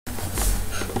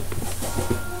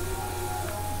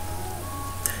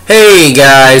Hey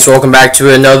guys, welcome back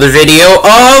to another video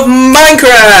of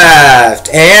Minecraft,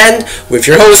 and with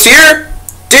your host here,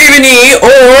 Dave E,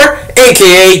 or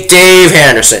aka Dave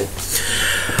Henderson.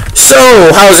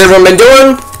 So, how's everyone been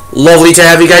doing? Lovely to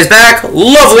have you guys back,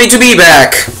 lovely to be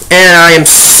back, and I am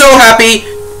so happy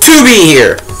to be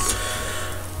here.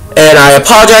 And I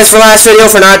apologize for last video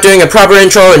for not doing a proper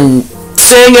intro and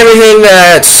saying everything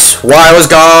that's why I was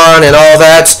gone and all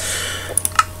that.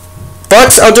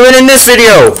 But I'll do it in this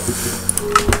video.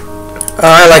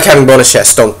 I like having bonus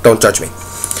chests. Don't judge me.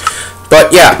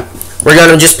 But yeah, we're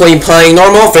gonna just be playing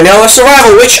normal vanilla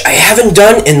survival, which I haven't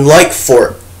done in like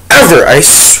forever. I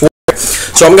swear.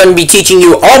 So I'm gonna be teaching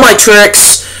you all my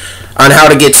tricks on how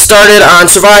to get started on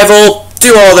survival.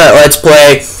 Do all that. Let's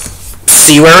play.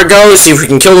 See where it goes. See if we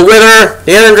can kill the wither,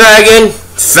 the ender dragon,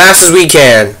 as fast as we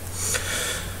can.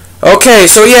 Okay,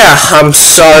 so yeah, I'm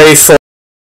sorry for.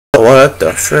 What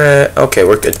the frick? Okay,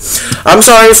 we're good. I'm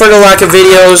sorry for the lack of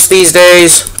videos these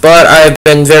days, but I've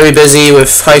been very busy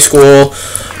with high school,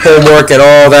 homework and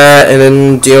all that, and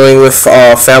then dealing with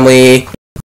family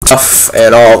stuff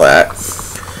and all that.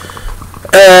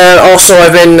 And also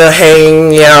I've been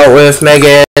hanging out with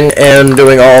Megan and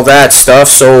doing all that stuff,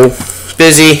 so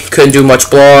busy, couldn't do much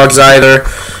blogs either.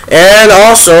 And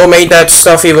also made that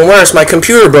stuff even worse. My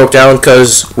computer broke down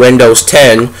because Windows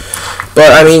 10.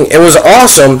 But, I mean, it was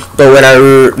awesome, but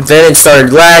then it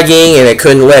started lagging, and it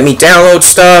couldn't let me download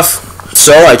stuff,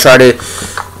 so I tried to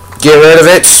get rid of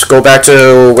it, go back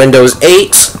to Windows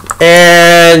 8,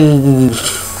 and,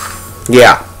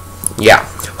 yeah,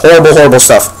 horrible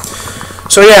stuff.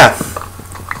 So, yeah,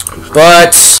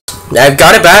 but I've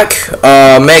got it back.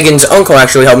 Megan's uncle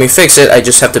actually helped me fix it. I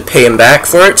just have to pay him back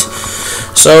for it.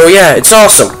 So, yeah, it's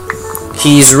awesome.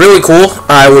 He's really cool.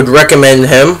 I would recommend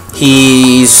him.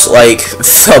 He's like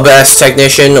the best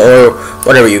technician or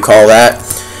whatever you call that.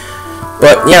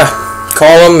 But yeah,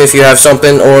 call him if you have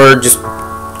something, or just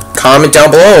comment down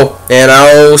below and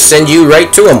I'll send you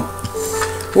right to him.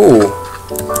 Ooh.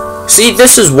 See,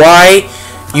 this is why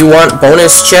you want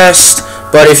bonus chest,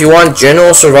 but if you want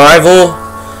general survival,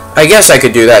 I guess I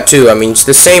could do that too. I mean, it's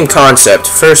the same concept.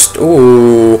 First,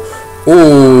 ooh,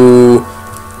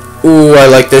 I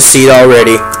like this seed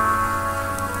already.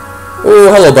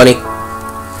 Ooh, hello, bunny.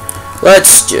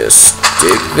 Let's just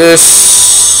dig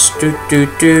this.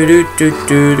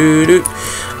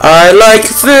 I like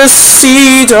this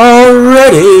seed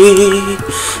already.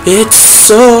 It's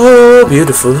so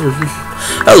beautiful.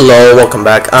 Hello, welcome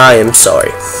back. I am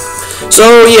sorry.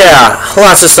 So, yeah,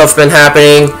 lots of stuff been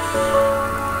happening.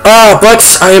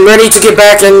 But I am ready to get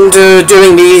back into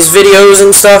doing these videos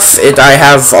and stuff. I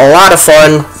have a lot of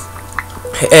fun.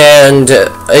 And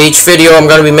each video I'm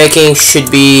going to be making should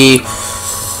be,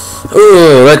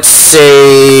 let's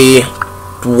say,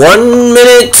 1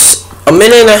 minute, a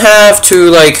minute and a half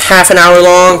to like half an hour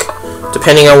long,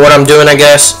 depending on what I'm doing, I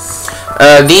guess.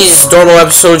 These normal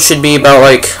episodes should be about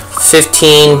like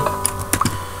 15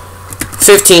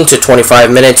 to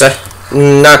 25 minutes,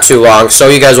 not too long, so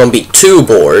you guys won't be too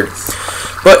bored.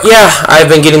 But yeah, I've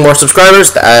been getting more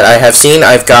subscribers that I have seen.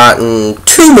 I've gotten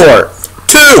 2 more.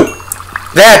 2!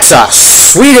 That's a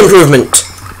sweet improvement.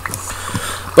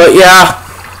 But yeah,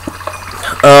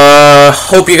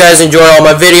 hope you guys enjoy all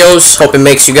my videos. Hope it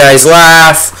makes you guys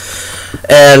laugh,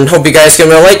 and hope you guys can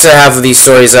relate to half of these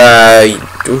stories. I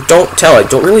don't tell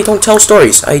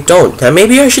stories. I don't.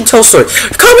 Maybe I should tell stories.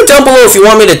 Comment down below if you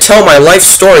want me to tell my life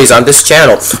stories on this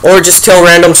channel, or just tell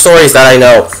random stories that I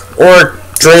know, or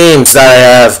dreams that I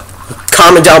have.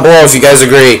 Comment down below if you guys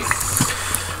agree.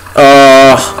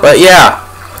 But yeah.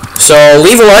 So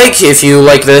leave a like if you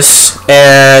like this,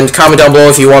 and comment down below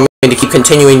if you want me to keep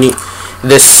continuing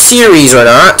this series or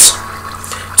not.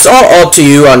 It's all up to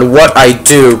you on what I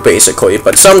do, basically,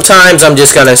 but sometimes I'm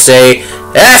just gonna say,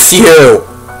 F you!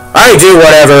 I do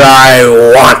whatever I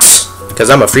want, because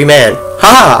I'm a free man.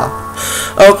 Ha!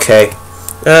 Okay.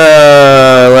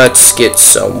 Let's get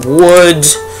some wood.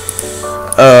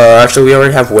 Actually, we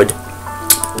already have wood.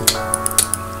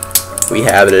 We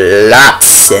have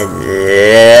lots and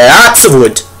lots of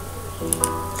wood.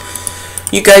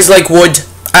 You guys like wood?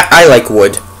 I like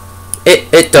wood.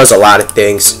 It does a lot of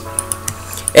things.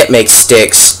 It makes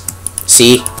sticks.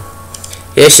 See?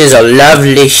 This is a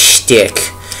lovely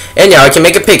stick. And now I can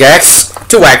make a pickaxe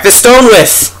to whack the stone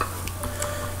with.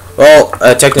 Well,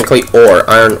 technically ore.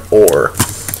 Iron ore.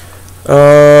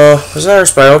 Was that a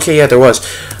spider? Okay, yeah, there was.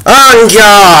 On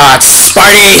God,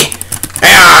 Spidey!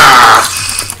 Ah!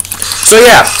 So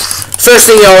yeah, first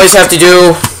thing you always have to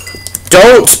do,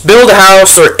 don't build a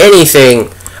house or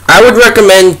anything I would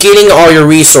recommend getting all your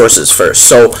resources first.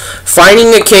 So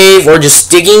finding a cave or just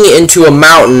digging into a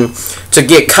mountain to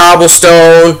get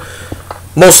cobblestone.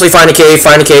 Mostly find a cave,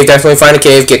 definitely find a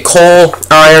cave. Get coal,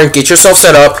 iron, get yourself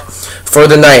set up for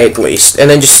the night at least. And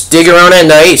then just dig around at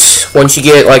night. Once you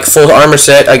get like full armor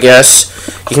set, I guess,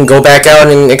 you can go back out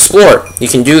and explore. You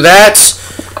can do that,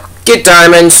 get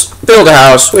diamonds, build a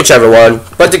house, whichever one.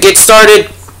 But to get started,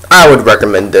 I would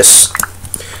recommend this.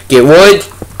 Get wood,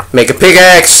 make a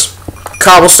pickaxe,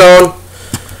 cobblestone,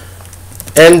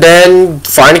 and then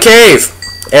find a cave.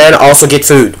 And also get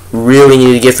food. Really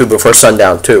need to get food before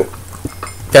sundown too.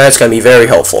 That's going to be very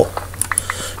helpful.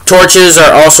 Torches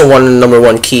are also number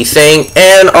one key thing.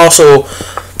 And also,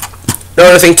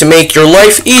 another thing to make your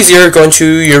life easier, go into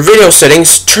your video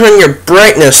settings, turn your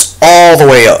brightness all the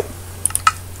way up.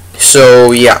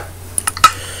 So, yeah.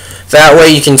 That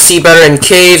way you can see better in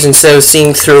caves instead of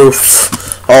seeing through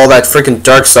all that freaking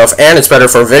dark stuff. And it's better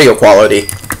for video quality.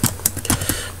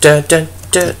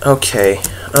 Okay.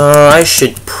 I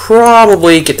should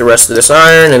probably get the rest of this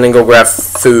iron and then go grab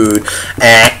food.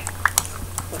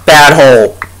 Bad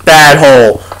hole. Bad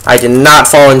hole. I did not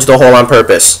fall into the hole on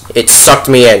purpose. It sucked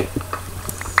me in.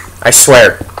 I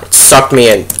swear. It sucked me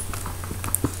in.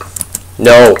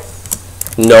 No.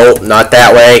 No, not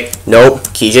that way. Nope.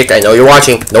 Kijik, I know you're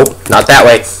watching. Nope, not that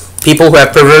way. People who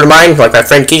have perverted minds, like my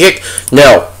friend Kijik,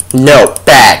 no. No.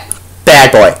 Bad.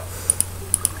 Bad boy.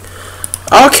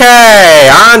 Okay,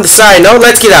 on the side note,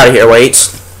 let's get out of here. Wait.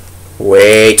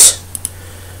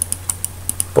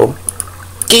 Boom.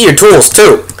 Get your tools,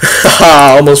 too.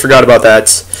 Almost forgot about that.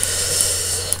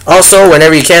 Also,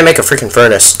 whenever you can, make a freaking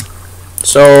furnace.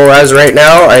 So, as right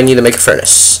now, I need to make a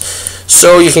furnace.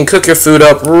 So, you can cook your food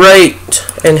up right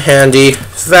and handy,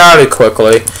 very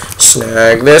quickly.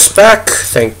 Snag this back.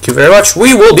 Thank you very much.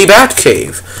 We will be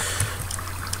Batcave.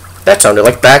 That sounded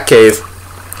like Batcave.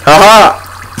 Haha!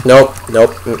 Nope.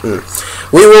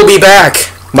 We will be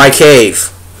back. My cave.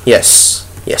 Yes,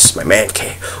 my man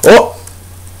cave. Oh!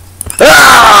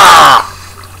 Ah!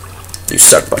 You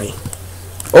suck, buddy.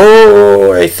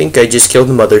 Oh, I think I just killed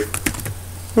the mother.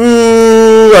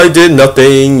 I did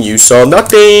nothing. You saw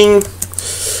nothing.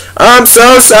 I'm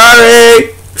so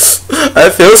sorry. I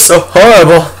feel so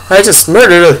horrible. I just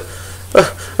murdered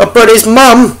a buddy's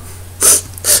mom.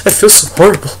 I feel so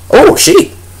horrible. Oh,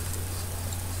 she.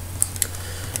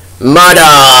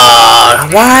 Mother!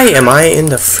 Why am I in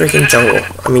the freaking jungle?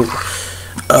 I mean,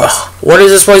 what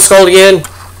is this place called again?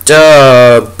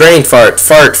 Brain fart.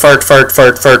 Swamp!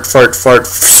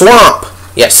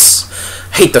 Yes.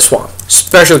 Hate the swamp.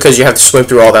 Especially because you have to swim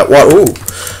through all that water. Ooh.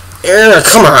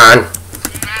 Come on.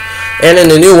 And in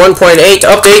the new 1.8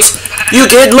 updates, you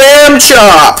get lamb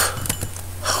chop!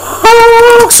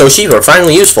 Oh, so sheep are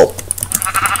finally useful.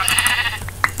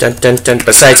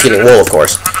 Besides getting wool, of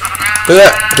course.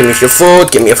 Give me your food,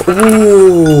 give me a food.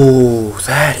 Ooh,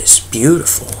 that is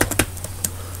beautiful.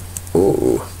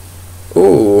 Ooh,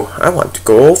 I want to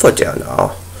go over there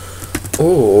now.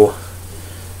 Ooh,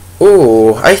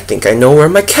 I think I know where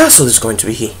my castle is going to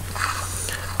be.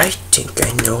 I think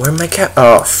I know where my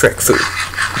oh, frick, food.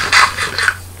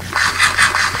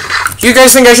 Do you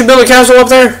guys think I should build a castle up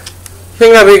there?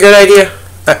 Think that'd be a good idea?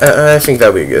 I think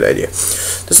that'd be a good idea.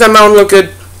 Does that mountain look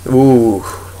good? Ooh,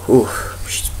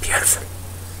 she's beautiful.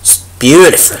 It's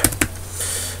beautiful.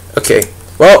 Okay,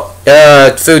 well,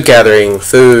 food gathering,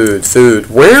 food.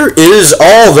 Where is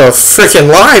all the frickin'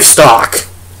 livestock?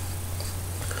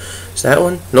 Is that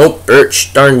one? Nope,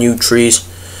 birch. Darn you, trees.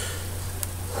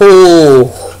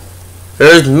 Oh,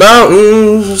 there's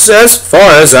mountains as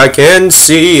far as I can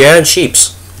see, and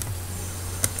sheeps.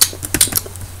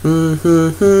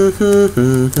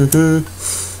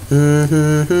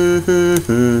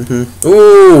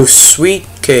 Ooh, sweet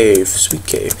cave.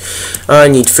 I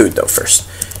need food though first.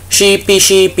 Sheepy,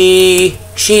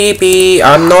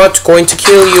 I'm not going to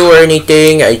kill you or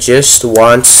anything. I just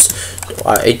want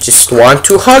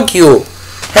to hug you.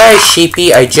 Hey,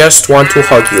 sheepy, I just want to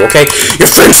hug you, okay? Your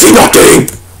friends see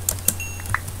nothing!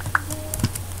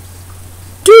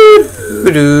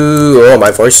 Doo-doo. Oh, my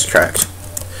voice is cracked.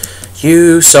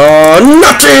 You saw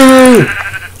nothing!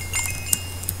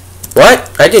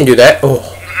 What? I didn't do that. Oh.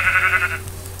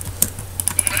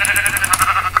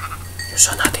 You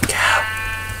saw nothing, cow.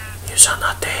 You saw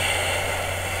nothing.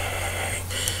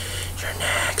 You're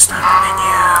next on the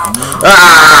menu.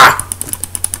 Ah!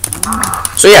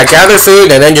 So yeah, gather food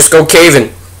and then just go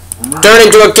caving. Turn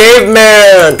into a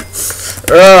caveman!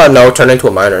 No, turn into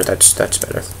a miner. That's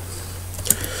better.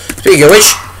 Speaking of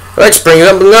which, let's bring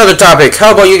up another topic.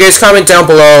 How about you guys comment down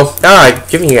below? I'm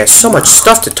giving you guys so much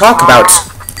stuff to talk about.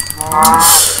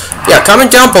 Yeah,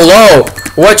 comment down below.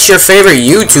 what your favorite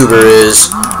YouTuber is.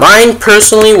 Mine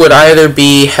personally would either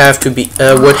have to be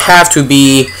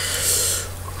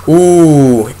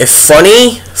if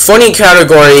funny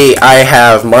category, I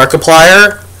have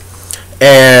Markiplier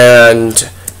and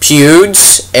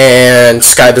Pewds and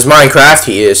Sky does Minecraft.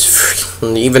 He is,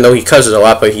 even though he cusses a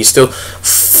lot, but he's still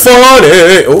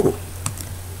funny. Oh,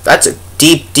 that's a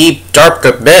deep, dark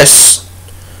abyss.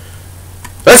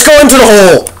 Let's go into the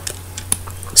hole.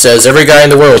 Says every guy in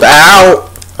the world. Ow!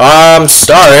 I'm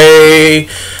sorry.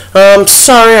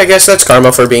 I guess that's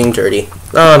karma for being dirty.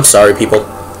 I'm sorry, people.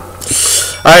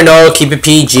 I know, keep it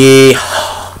PG.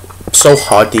 So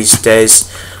hot these days.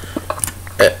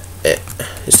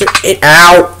 Is there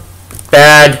ow!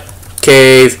 Bad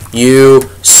cave. You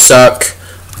suck.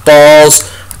 Balls.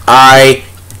 I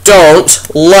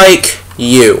don't like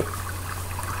you.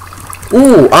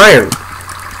 Ooh, iron.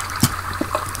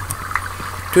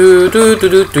 So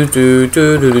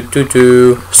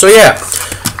yeah,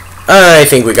 I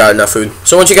think we got enough food.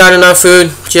 So once you got enough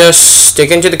food, just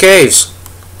stick into the caves.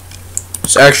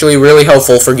 It's actually really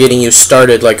helpful for getting you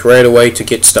started, like right away, to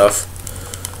get stuff.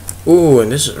 Ooh,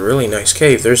 and this is a really nice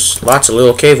cave. There's lots of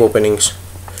little cave openings.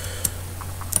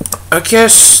 I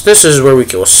guess this is where we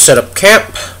can set up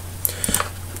camp.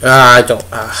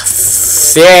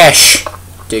 Fish.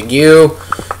 Dig you.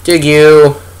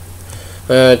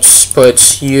 Let's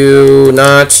put you,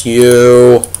 not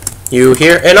you,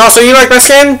 here. And also, you like my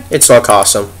skin? It's look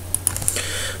awesome.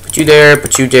 Put you there,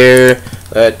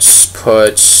 Let's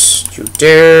put you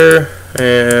there,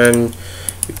 and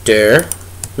you there.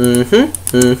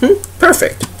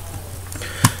 Perfect.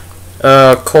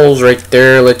 Coal's right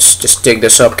there. Let's just dig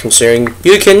this up, considering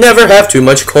you can never have too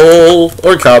much coal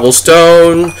or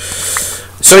cobblestone.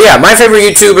 So yeah, my favorite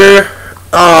YouTuber,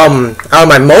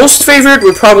 my most favorite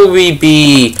would probably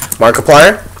be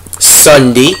Markiplier,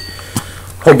 Sunday.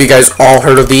 Hope you guys all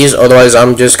heard of these, otherwise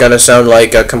I'm just gonna sound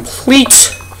like a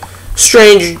complete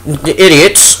strange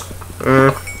idiot.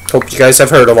 Hope you guys have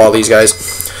heard of all these guys.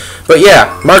 But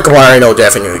yeah, Markiplier I know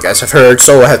definitely you guys have heard,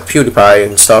 so have PewDiePie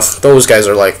and stuff. Those guys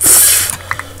are like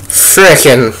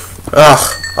frickin'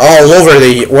 all over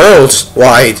the world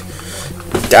wide.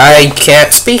 I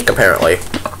can't speak apparently.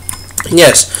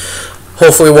 Yes,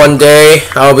 hopefully one day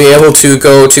I'll be able to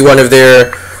go to one of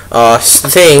their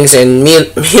things and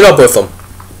meet up with them.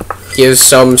 Give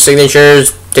some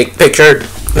signatures, take a picture.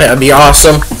 That'd be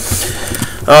awesome.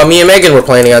 Me and Megan were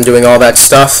planning on doing all that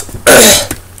stuff.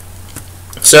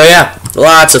 So yeah,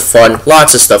 lots of fun,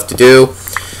 lots of stuff to do.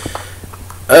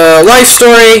 Life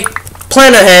story,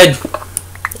 plan ahead,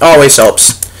 always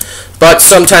helps. But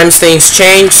sometimes things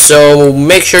change, so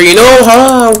make sure you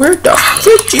know, where the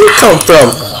frick did you come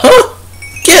from? Huh?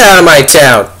 Get out of my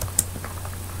town.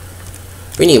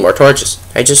 We need more torches.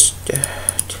 I just...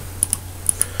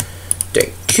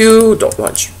 thank you, don't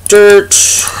want you dirt.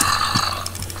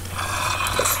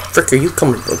 Where the frick are you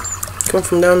coming from? Coming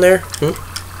from down there?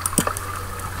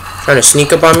 Trying to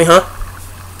sneak up on me, huh?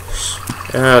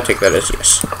 I'll take that as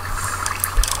yes.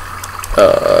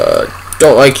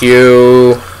 Don't like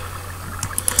you.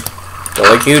 Don't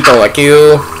like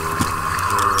you.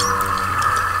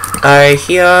 I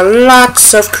hear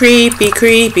lots of creepy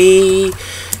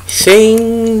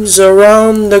things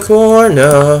around the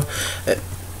corner.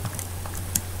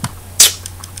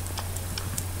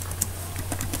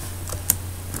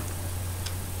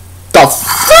 The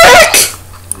frick?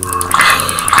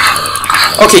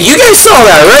 Okay, you guys saw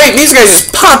that, right? These guys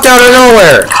just popped out of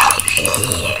nowhere.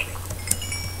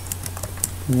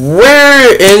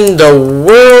 Where in the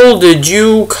world did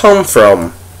you come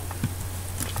from?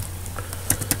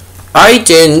 I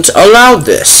didn't allow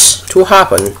this to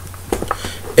happen.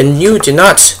 And you did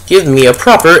not give me a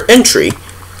proper entry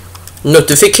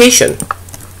notification.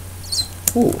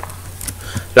 Ooh.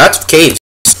 Lots of caves.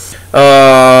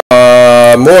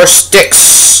 More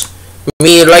sticks.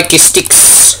 Me like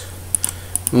sticks.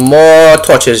 More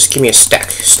torches. Give me a stack.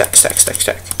 Stack.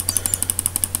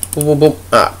 Boom, boom, boom.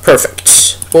 Ah, perfect.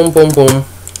 Boom, boom, boom.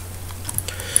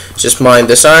 Just mine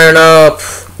this iron up.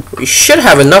 We should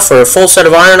have enough for a full set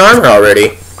of iron armor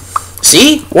already.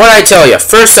 See? What'd I tell you?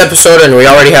 First episode and we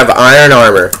already have iron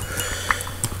armor.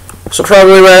 So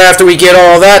probably right after we get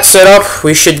all that set up,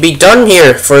 we should be done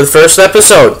here for the first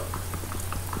episode.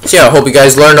 So yeah, I hope you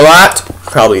guys learned a lot.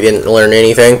 Probably didn't learn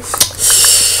anything.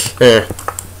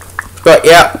 But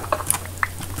yeah,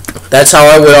 that's how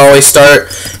I would always start.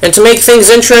 And to make things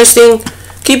interesting,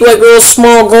 keep like little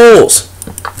small goals.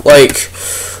 Like,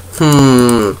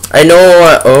 I know,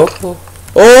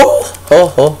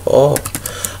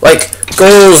 like,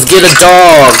 goals, get a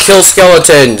dog, kill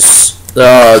skeletons,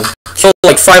 Kill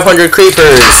like 500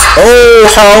 creepers.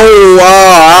 Oh,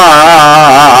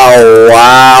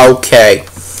 wow. Okay.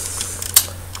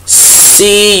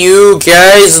 See you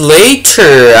guys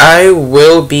later. I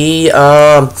will be,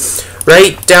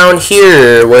 right down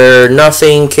here where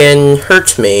nothing can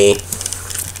hurt me.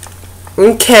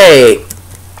 Okay.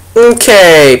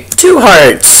 2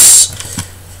 hearts.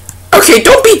 Okay,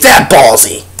 don't be that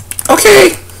ballsy.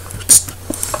 Okay?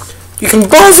 You can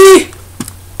ballsy,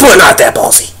 but not that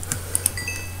ballsy.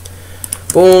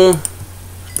 Boom.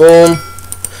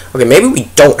 Okay, maybe we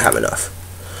don't have enough.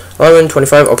 11,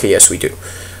 25. Okay, yes, we do.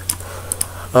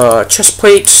 Chest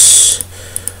plates.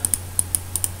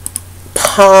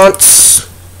 Pots.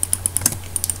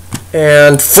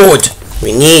 And food.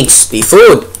 We need the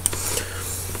food.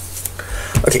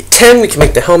 Okay, 10. We can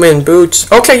make the helmet and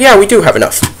boots. Okay, yeah, we do have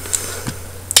enough.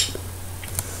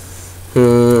 I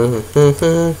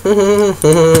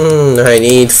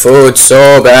need food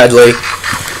so badly.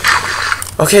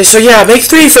 Okay, so yeah, make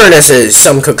 3 furnaces.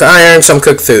 Some cook iron, some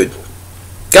cook food.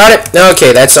 Got it?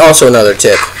 Okay, that's also another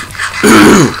tip.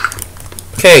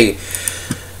 Okay.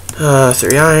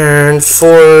 3 iron,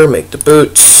 4, make the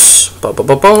boots.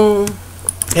 Boom.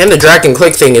 And the drag and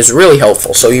click thing is really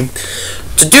helpful. So to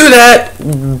do that,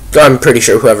 I'm pretty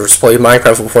sure whoever's played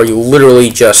Minecraft before, you literally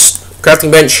just crafting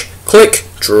bench, click,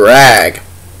 drag.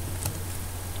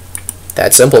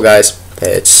 That simple, guys.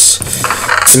 It's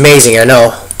amazing, I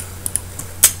know.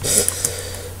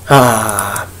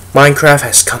 Minecraft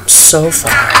has come so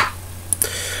far.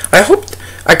 I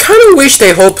kind of wish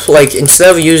they hope, like, instead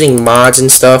of using mods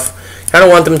and stuff, kind of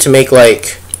want them to make,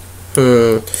 like,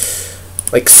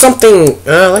 like something,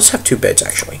 let's have 2 beds,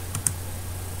 actually.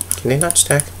 Can they not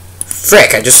stack?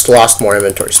 Frick, I just lost more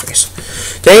inventory space.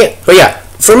 Dang it. But yeah,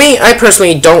 for me, I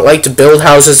personally don't like to build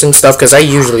houses and stuff, because I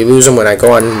usually lose them when I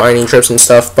go on mining trips and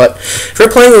stuff, but if you're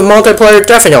playing with multiplayer,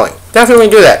 definitely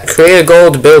do that. Create a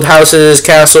goal to build houses,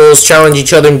 castles, challenge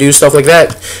each other and do stuff like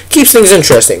that. Keeps things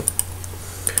interesting.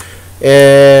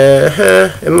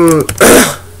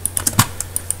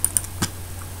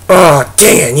 Oh,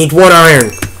 dang it, I need 1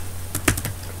 iron.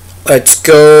 Let's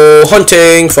go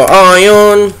hunting for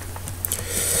iron.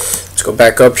 Let's go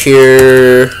back up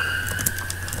here.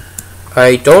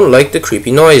 I don't like the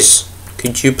creepy noise.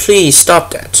 Could you please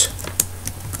stop that?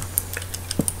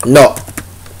 No.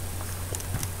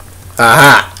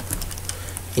 Aha.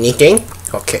 Anything?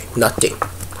 Okay, nothing.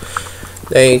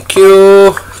 Thank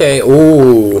you. Okay,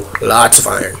 ooh, lots of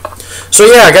iron. So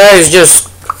yeah, guys, just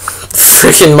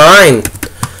freaking mine.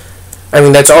 I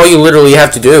mean, that's all you literally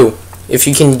have to do. If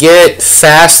you can get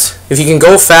fast, if you can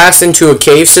go fast into a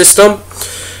cave system,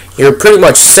 you're pretty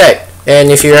much set. And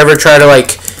if you ever try to,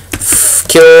 like,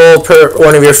 kill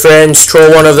one of your friends, troll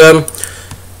one of them,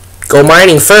 go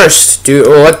mining first.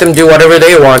 Let them do whatever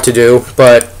they want to do,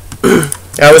 but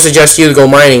I would suggest you go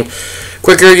mining.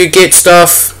 Quicker you get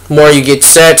stuff, more you get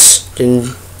sets, and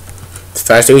the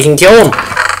faster we can kill them.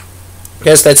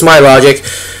 Yes, that's my logic.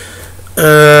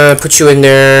 Put you in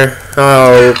there.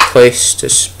 I'll place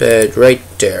this bed right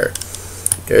there.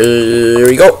 There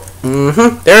we go.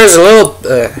 There's a little.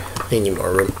 I need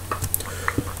more room.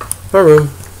 More room.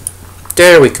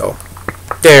 There we go.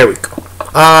 There we go.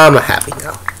 I'm happy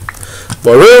now.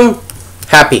 More room.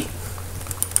 Happy.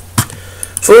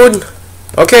 Food.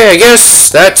 Okay, I guess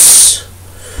that's.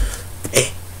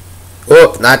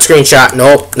 Oh, not screenshot.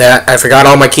 Nope. I forgot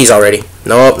all my keys already.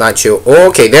 Nope, not you.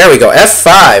 Okay, there we go.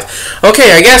 F5.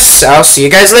 Okay, I guess I'll see you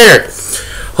guys later.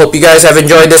 Hope you guys have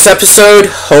enjoyed this episode.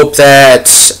 Hope that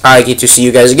I get to see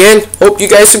you guys again. Hope you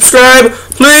guys subscribe.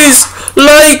 Please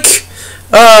like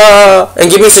and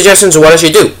give me suggestions of what I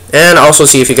should do. And also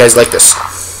see if you guys like this.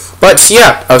 But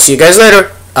yeah, I'll see you guys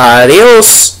later.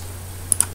 Adios.